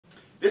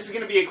this is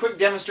going to be a quick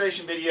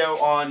demonstration video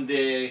on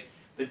the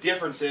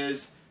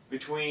differences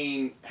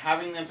between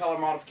having the impeller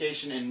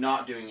modification and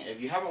not doing it.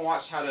 If you haven't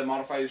watched how to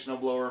modify your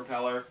snowblower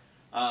impeller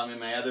in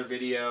my other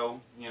video,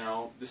 you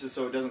know, this is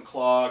so it doesn't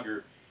clog, or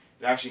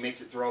it actually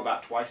makes it throw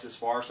about twice as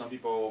far. Some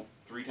people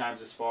 3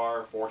 times as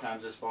far, 4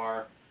 times as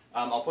far.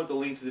 I'll put the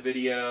link to the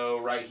video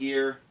right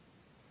here.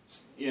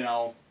 You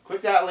know,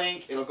 click that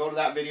link, it'll go to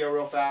that video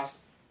real fast.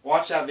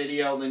 Watch that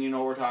video, then you know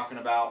what we're talking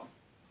about.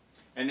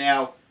 And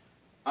now,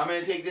 I'm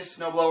going to take this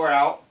snowblower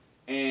out,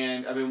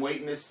 and I've been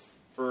waiting this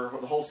for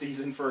the whole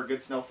season for a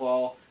good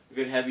snowfall, a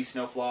good heavy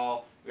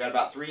snowfall. We got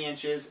about 3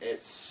 inches.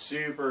 It's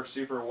super,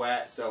 super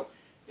wet, so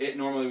it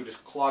normally would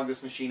just clog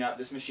this machine up.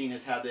 This machine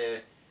has had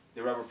the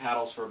rubber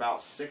paddles for about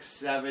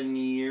 6-7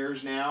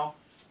 years now,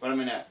 but I'm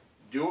going to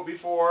do it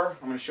before.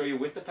 I'm going to show you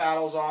with the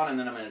paddles on, and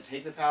then I'm going to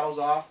take the paddles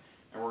off,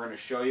 and we're going to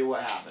show you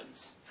what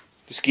happens.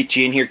 Just get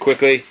you in here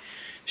quickly,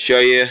 show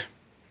you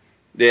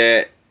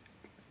that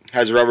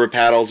has rubber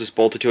paddles just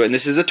bolted to it. And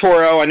this is a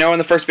Toro. I know in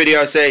the first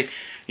video I say,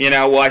 you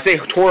know, well, I say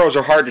Toros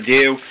are hard to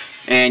do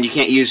and you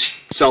can't use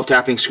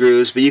self-tapping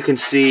screws, but you can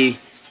see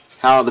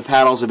how the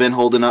paddles have been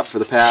holding up for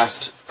the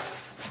past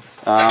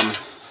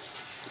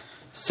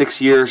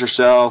 6 years or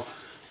so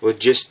with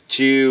just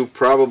 2,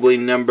 probably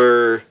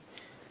number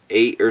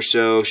 8 or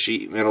so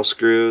sheet metal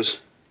screws.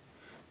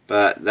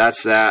 But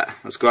that's that.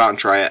 Let's go out and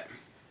try it.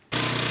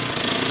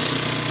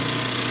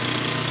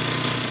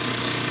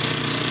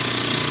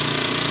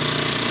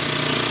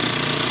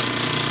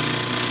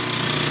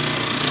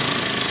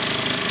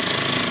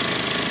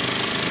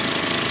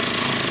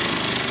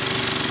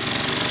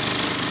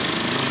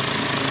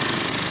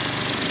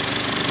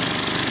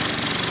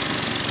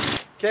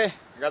 Okay,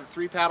 I got the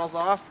 3 paddles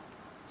off,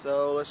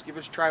 so let's give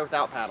it a try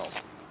without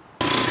paddles.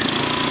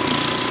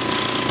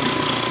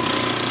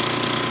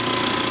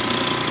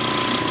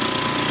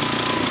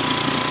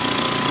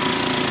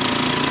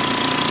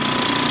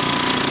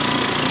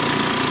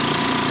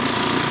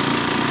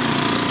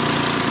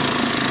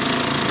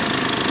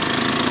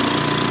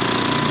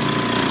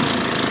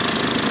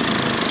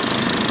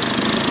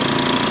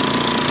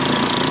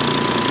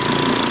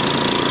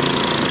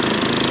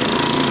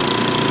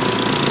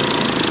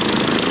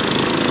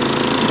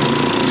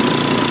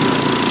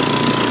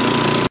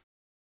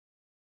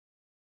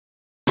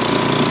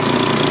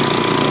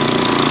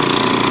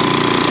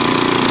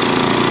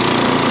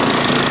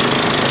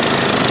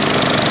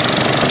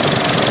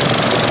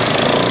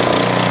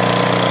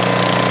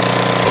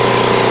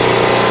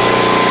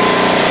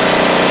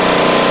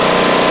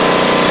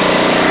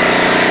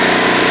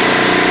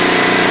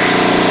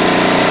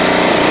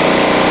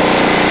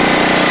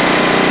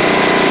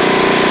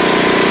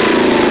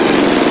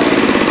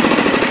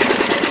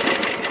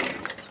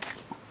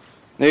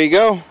 There you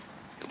go,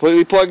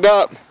 completely plugged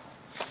up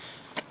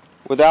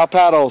without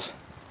paddles.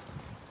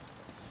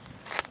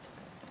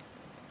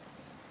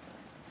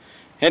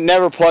 It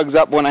never plugs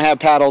up when I have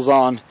paddles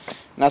on,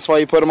 and that's why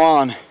you put them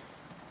on.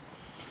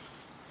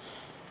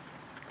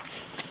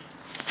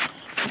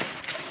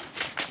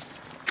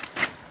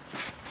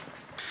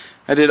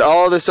 I did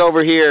all of this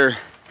over here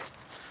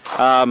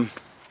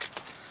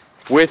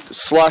with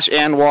slush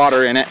and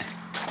water in it,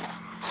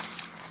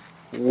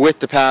 with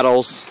the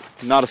paddles,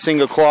 not a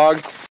single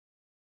clog.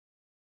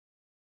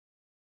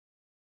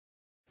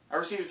 I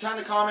received a ton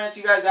of comments.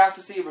 You guys asked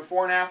to see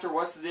before and after.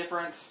 What's the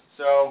difference?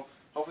 So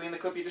hopefully in the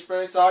clip you just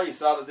barely saw, you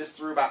saw that this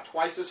threw about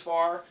twice as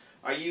far.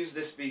 I used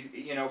this,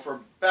 you know,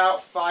 for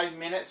about 5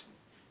 minutes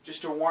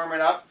just to warm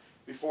it up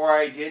before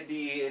I did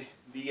the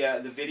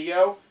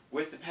video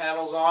with the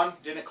paddles on.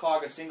 Didn't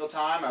clog a single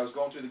time. I was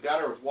going through the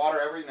gutter with water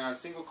everything, not a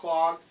single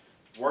clog.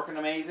 Working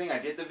amazing. I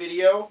did the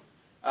video.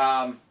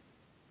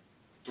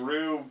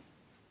 Threw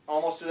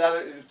almost to the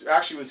other.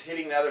 Actually, was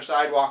hitting the other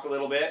sidewalk a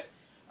little bit.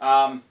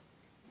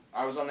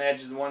 I was on the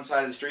edge of the one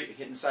side of the street,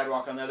 hitting the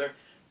sidewalk on the other.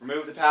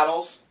 Removed the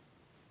paddles,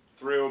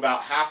 threw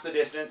about half the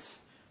distance.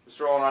 Was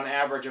throwing on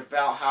average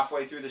about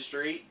halfway through the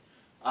street,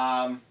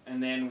 and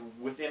then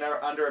within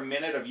under a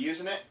minute of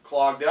using it,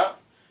 clogged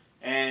up.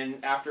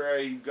 And after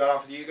I got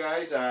off with you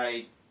guys,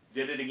 I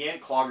did it again,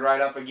 clogged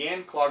right up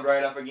again, clogged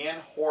right up again.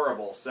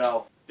 Horrible.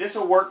 So this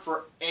will work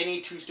for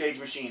any 2-stage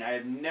machine. I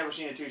have never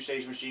seen a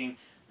 2-stage machine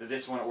that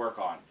this one will work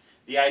on.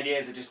 The idea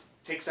is it just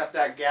takes up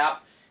that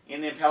gap in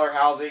the impeller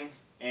housing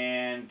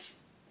and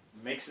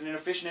makes it an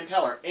efficient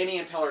impeller. Any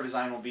impeller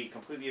design will be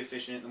completely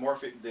efficient.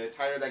 The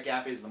tighter that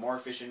gap is, the more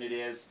efficient it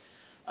is.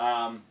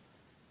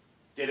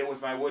 Did it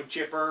with my wood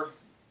chipper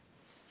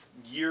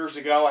years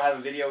ago. I have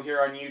a video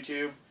here on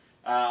YouTube.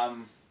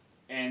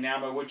 And now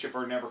my wood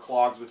chipper never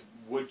clogs with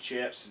wood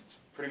chips. It's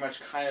pretty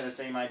much kind of the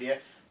same idea,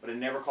 but it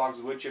never clogs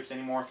with wood chips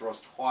anymore. Throws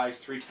twice,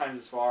 3 times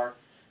as far.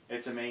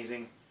 It's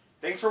amazing.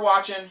 Thanks for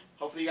watching.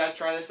 Hopefully you guys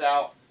try this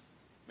out.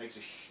 Makes a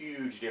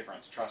huge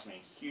difference. Trust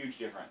me, huge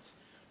difference.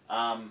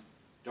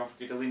 Don't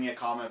forget to leave me a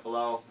comment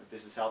below if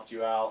this has helped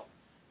you out,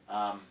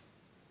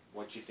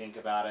 what you think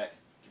about it.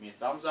 Give me a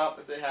thumbs up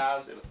if it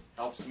has. It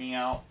helps me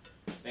out.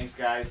 Thanks,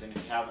 guys, and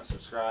if you haven't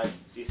subscribed,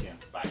 see you soon.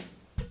 Bye.